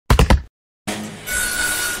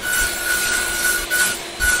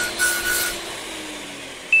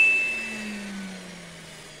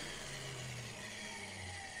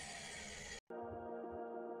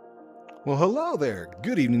Well, hello there.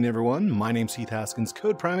 Good evening, everyone. My name's Heath Haskins,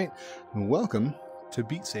 Code Primate, and welcome to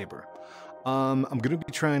BeatSaber. I'm going to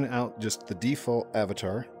be trying out just the default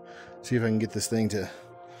avatar, see if I can get this thing to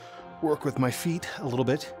work with my feet a little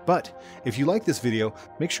bit. But if you like this video,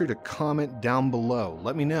 make sure to comment down below.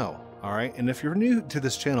 Let me know, all right? And if you're new to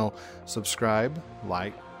this channel, subscribe,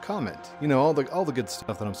 like, comment. You know, all the good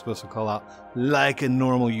stuff that I'm supposed to call out like a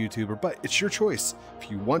normal YouTuber, but it's your choice.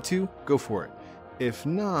 If you want to, go for it. If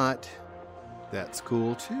not, that's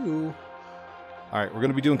cool too. All right, we're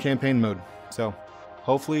gonna be doing campaign mode, so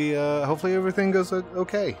hopefully everything goes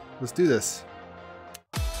okay. Let's do this.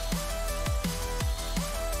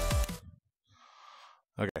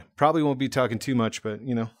 Okay, probably won't be talking too much, but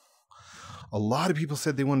you know, a lot of people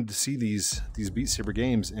said they wanted to see these BeatSaber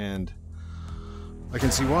games, and I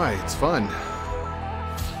can see why. It's fun.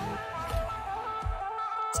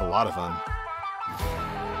 It's a lot of fun.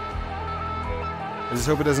 I just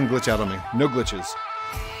hope it doesn't glitch out on me. No glitches.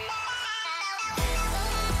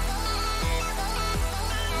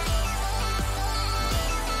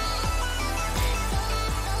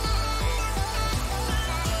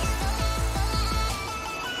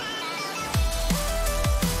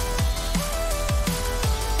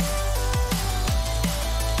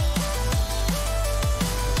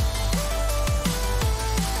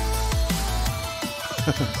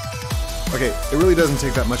 Okay, it really doesn't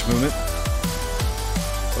take that much movement.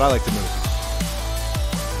 But I like to move.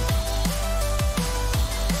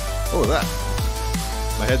 Oh, that.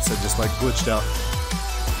 My headset just like glitched out.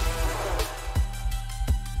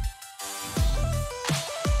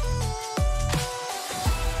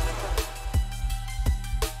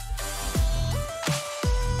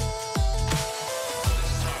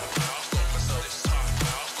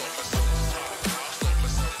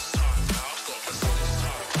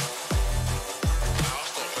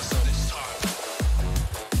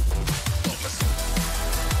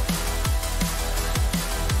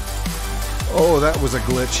 Oh, that was a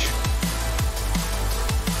glitch.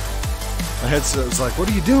 My headset was like, what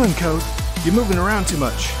are you doing, Code? You're moving around too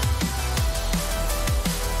much.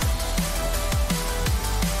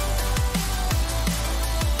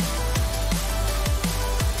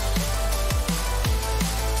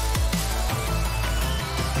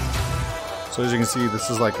 So as you can see, this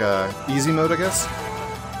is like easy mode, I guess.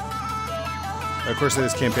 Of course, it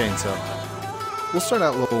is campaign, so we'll start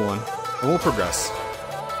out level 1, and we'll progress.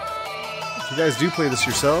 If you guys do play this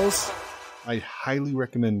yourselves, I highly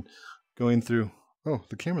recommend going through... Oh,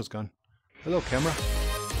 the camera's gone. Hello, camera.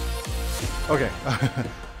 Okay.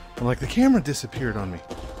 I'm like, the camera disappeared on me.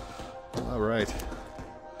 All right.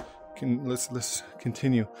 Let's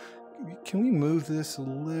continue. Can we move this a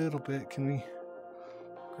little bit? Can we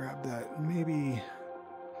grab that? Maybe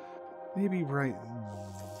right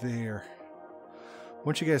there. I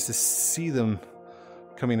want you guys to see them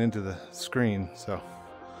coming into the screen, so...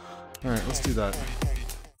 Alright, let's do that.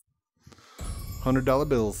 $100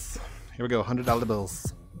 bills. Here we go, $100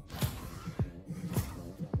 bills.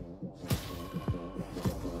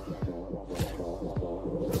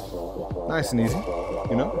 Nice and easy,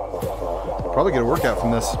 you know? Probably get a workout from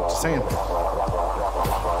this, just saying.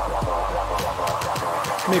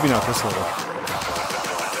 Maybe not this level.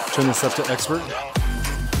 Turn this up to expert.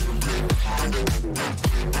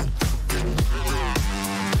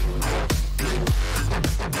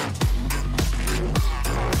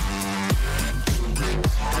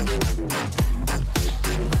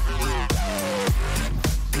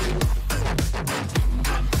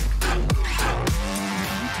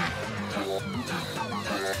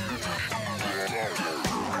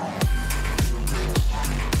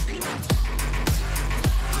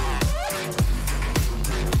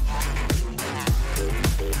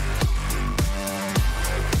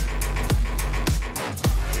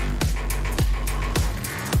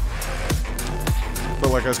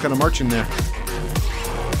 Like I was kind of marching there.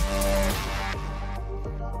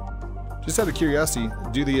 Just out of curiosity,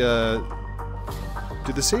 do the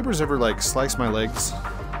sabers ever like slice my legs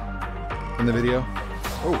in the video?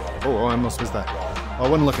 Oh, I almost missed that. Oh, I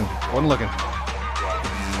wasn't looking.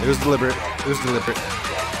 It was deliberate.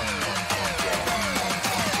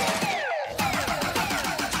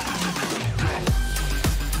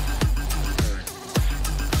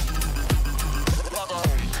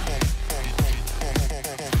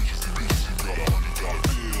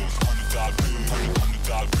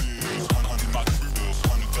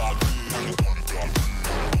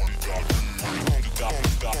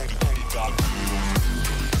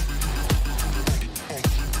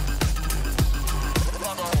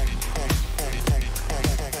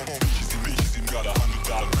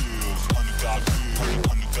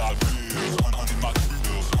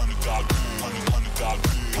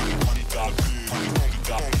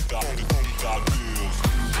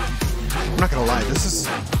 I'm not gonna lie, this is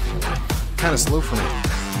kind of slow for me.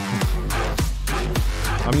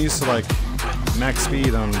 I'm used to like max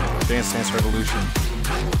speed on Dance Dance Revolution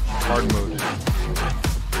hard mode.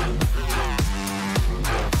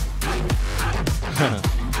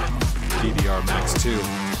 DDR Max 2.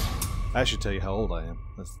 That should tell you how old I am.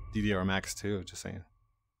 That's DDR Max 2, just saying.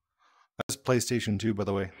 That's PlayStation 2, by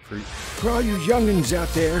the way, for all you youngins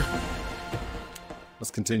out there.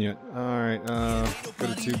 Let's continue it. Alright, go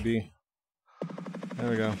to 2B. There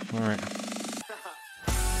we go. Alright.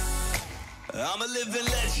 I'm a living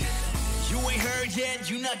legend. You ain't heard yet,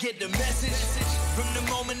 you not get the message. From the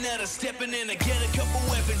moment that I'm stepping in, I get a couple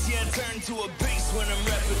weapons. Yeah, I turn to a beast when I'm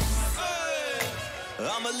repping.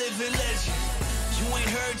 I'm a living legend. You ain't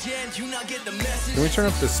heard yet, you not get the message. Can we turn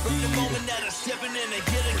up the speed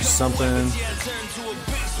or something?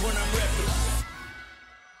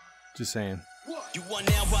 Just saying. You are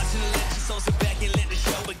now watching the legend, so sit back and let the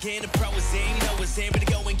show begin. The pro is aim, no it's aim, but to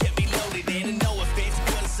go and get me loaded in. And no offense,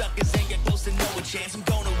 but the suckers ain't get close to no chance. I'm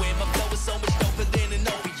gonna win, my flow is so much doper than an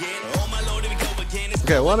opiate. Oh my lord, here we go again.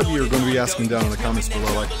 Okay, a lot of you are going to be asking down in the comments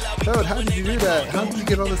below, like, Toad, how did you do that? How did you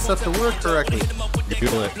get all this stuff to work correctly?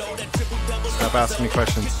 Google it. Stop asking me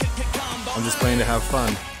questions. I'm just playing to have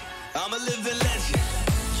fun. I'm a living legend.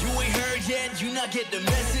 You ain't heard yet, you not get the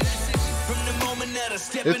message. From the moment that I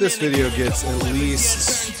step in, if this video gets at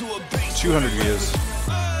least 200 views,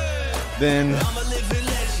 then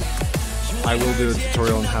I will do a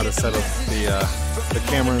tutorial on how to set up the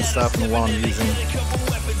camera and stuff and what I'm using.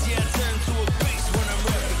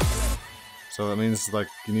 So that means like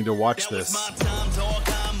you need to watch this.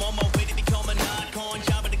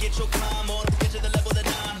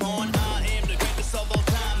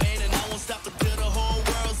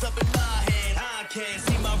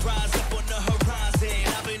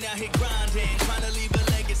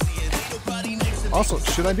 Also,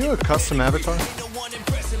 should I do a custom avatar?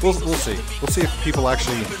 We'll see. We'll see if people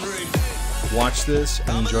actually watch this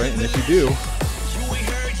and enjoy it, and if you do,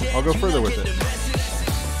 I'll go further with it.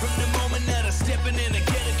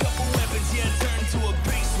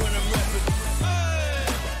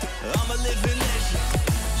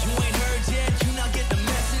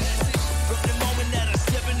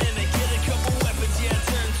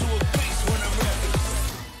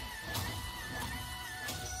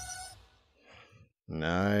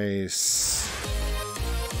 Nice.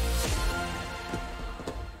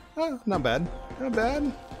 Oh, not bad. Not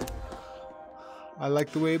bad. I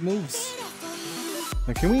like the way it moves.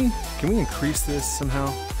 Now, can we increase this somehow?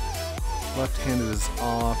 Left-handed is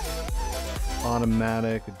off.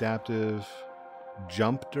 Automatic, adaptive,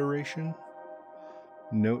 jump duration,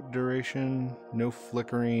 note duration, no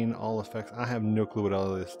flickering, all effects. I have no clue what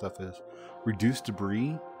all of this stuff is. Reduce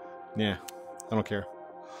debris? Yeah, I don't care.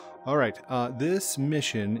 Alright, this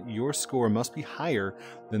mission, your score must be higher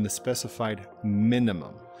than the specified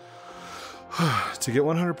minimum. To get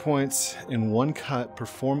 100 points in one cut,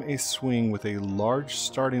 perform a swing with a large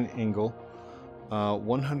starting angle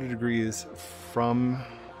 100 degrees from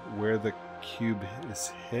where the cube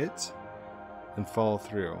is hit and follow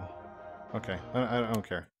through. Okay, I don't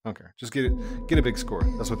care. I don't care. Just get a big score.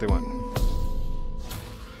 That's what they want.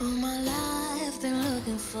 All my life been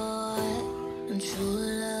looking for true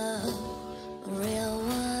love, a real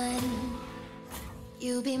one.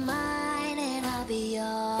 You be mine and I'll be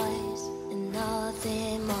yours, and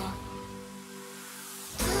nothing more.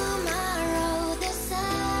 Tomorrow the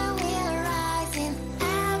sun will rise and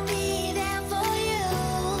I'll be there for you.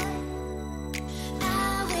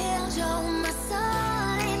 I will show my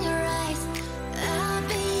soul in your eyes. I'll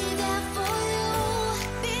be there for you,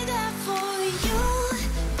 be there for you,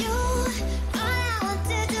 you. All I want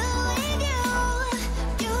to do with you,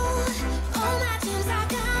 all my dreams are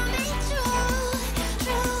coming true,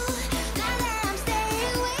 true. Now that I'm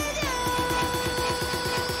staying with you,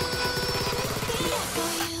 be there for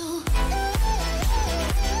you.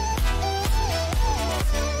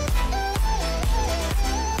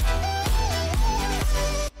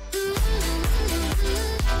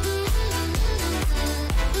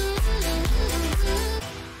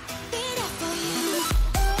 Be there for you.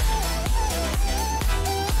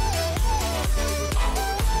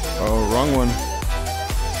 Oh, wrong one.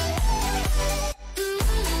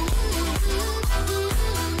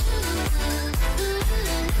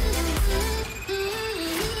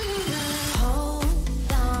 Hold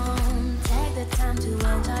on, take the time to enjoy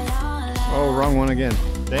your life. Oh, wrong one again.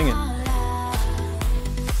 Dang it.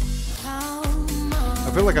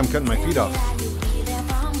 I feel like I'm cutting my feet off.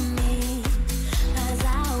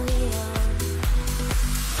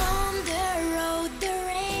 On the road, the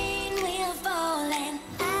rain will fall and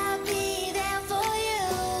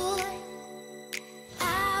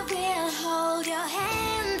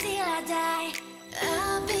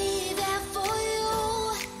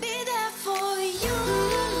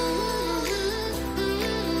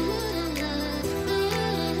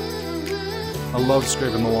I love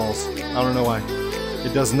scraping the walls. I don't know why.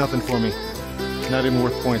 It does nothing for me. Not even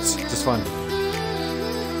worth points. Just fun.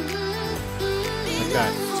 Like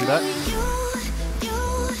that. See that?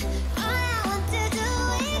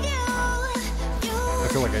 I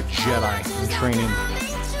feel like a Jedi in training.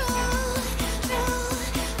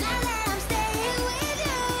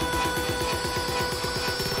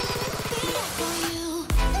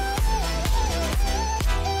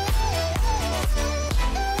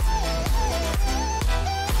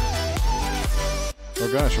 Oh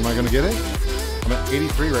gosh, am I gonna get it? I'm at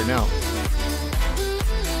 83 right now.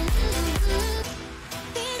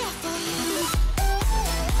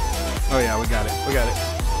 Oh yeah, we got it. We got it.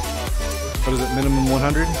 What is it? Minimum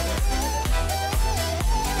 100?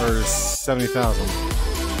 Or 70,000?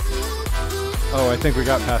 Oh, I think we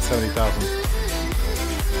got past 70,000.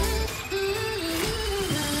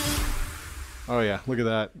 Oh yeah, look at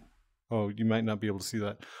that. Oh, you might not be able to see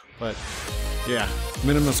that, but yeah,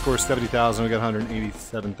 minimum score is 70,000. We got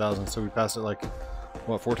 187,000, so we passed it like,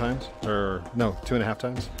 what, 4 times? Or no, 2.5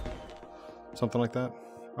 times? Something like that.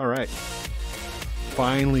 All right.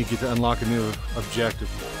 Finally get to unlock a new objective.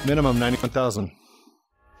 Minimum 91,000.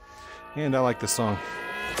 And I like this song.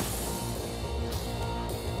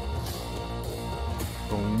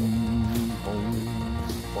 Boom, boom,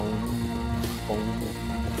 boom, boom, boom.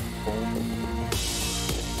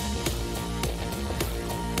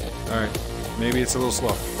 All right. Maybe it's a little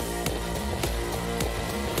slow.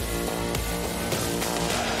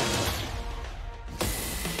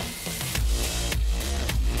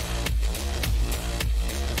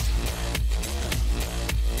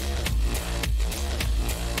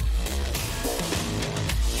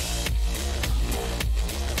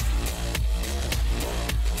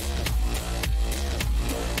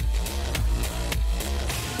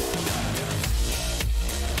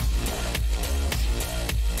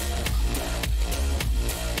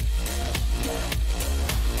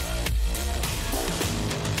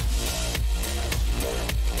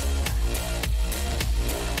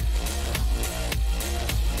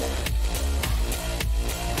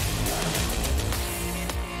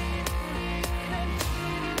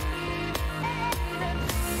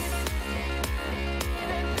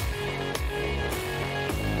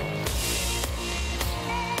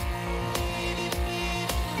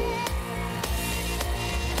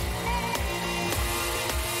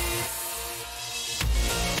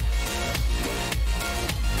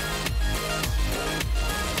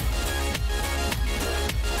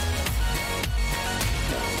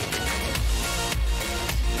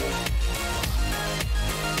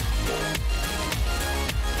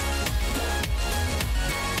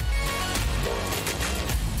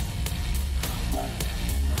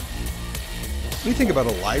 What do you think about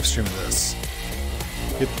a live stream of this?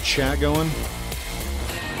 Get the chat going?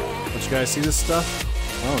 Let you guys see this stuff?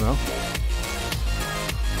 I don't know.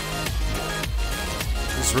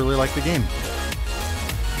 Just really like the game.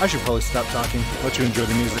 I should probably stop talking, let you enjoy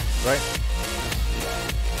the music, right?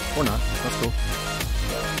 Or not, that's cool.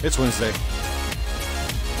 It's Wednesday.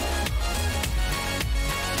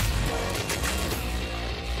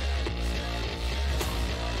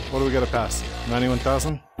 What do we gotta pass?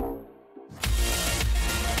 91,000?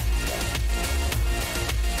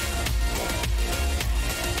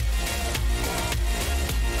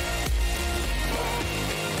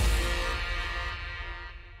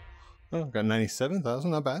 Oh, got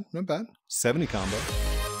 97,000. Not bad. Not bad. 70 combo.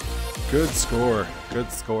 Good score.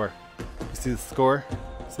 Good score. You see the score?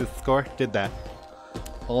 See the score? Did that.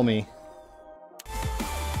 All me.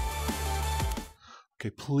 Okay,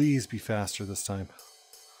 please be faster this time.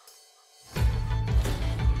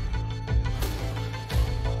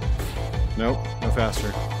 Nope, no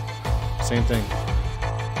faster. Same thing.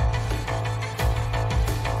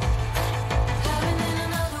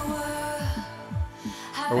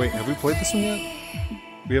 Oh wait, have we played this one yet?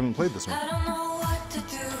 We haven't played this one. I don't know what to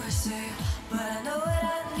do or say, but I know what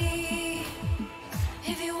I need.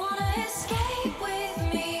 If you wanna escape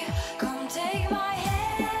with me, come take my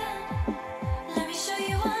hand. Let me show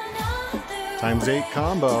you another Times 8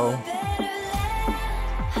 combo.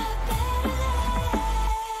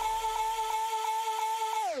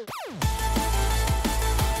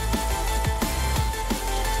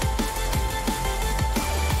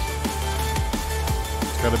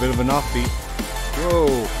 Got a bit of an offbeat.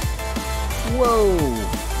 Whoa. Whoa.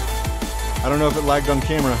 I don't know if it lagged on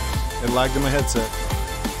camera. It lagged in my headset.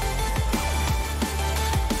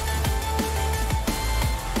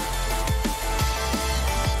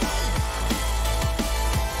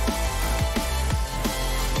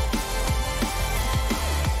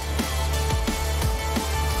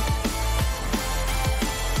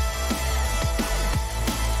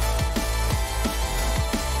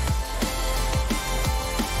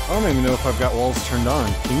 I don't even know if I've got walls turned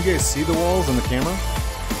on. Can you guys see the walls on the camera?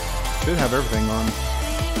 Should have everything on.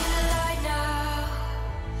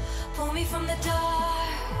 Pull me from the dark.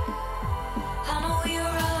 I know you're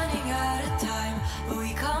running out of time, but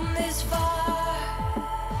we come this far.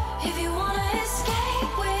 If you wanna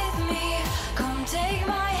escape with me, come take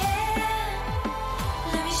my hand.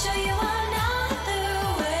 Let me show you another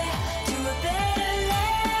way to a better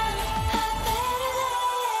land, a better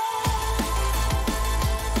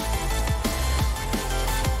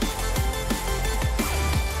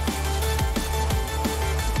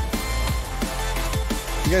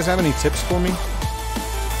You guys have any tips for me?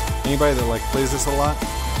 Anybody that like plays this a lot?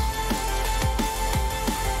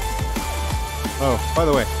 Oh, by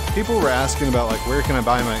the way, people were asking about like where can I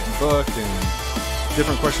buy my book and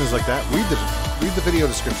different questions like that. Read the video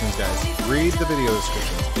descriptions, guys. Read the video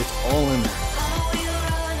descriptions. It's all in there.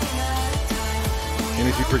 And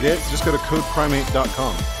if you forget, just go to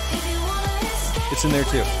codeprimate.com. It's in there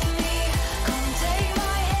too.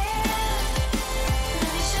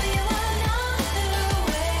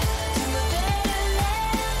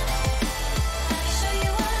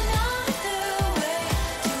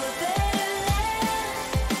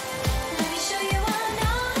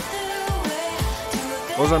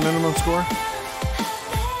 What was our minimum score?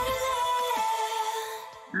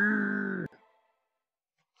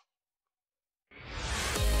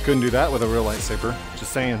 Couldn't do that with a real lightsaber.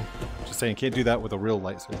 Just saying. Just saying. Can't do that with a real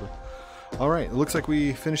lightsaber. Alright, it looks like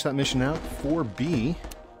we finished that mission out. 4B.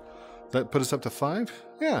 That put us up to 5?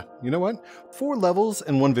 Yeah, you know what? 4 levels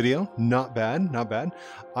and 1 video. Not bad, not bad.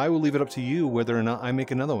 I will leave it up to you whether or not I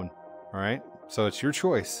make another one. Alright? So it's your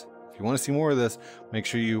choice. If you want to see more of this, make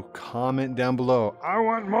sure you comment down below. I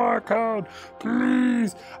want more code,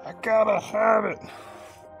 please. I gotta have it.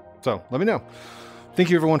 So let me know. Thank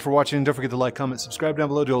you everyone for watching. Don't forget to like, comment, subscribe down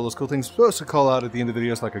below. Do all those cool things. Supposed to call out at the end of the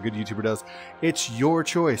videos like a good YouTuber does. It's your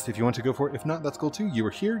choice. If you want to go for it. If not, that's cool too. You were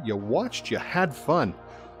here, you watched, you had fun.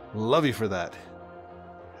 Love you for that.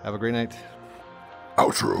 Have a great night.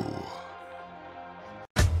 Outro.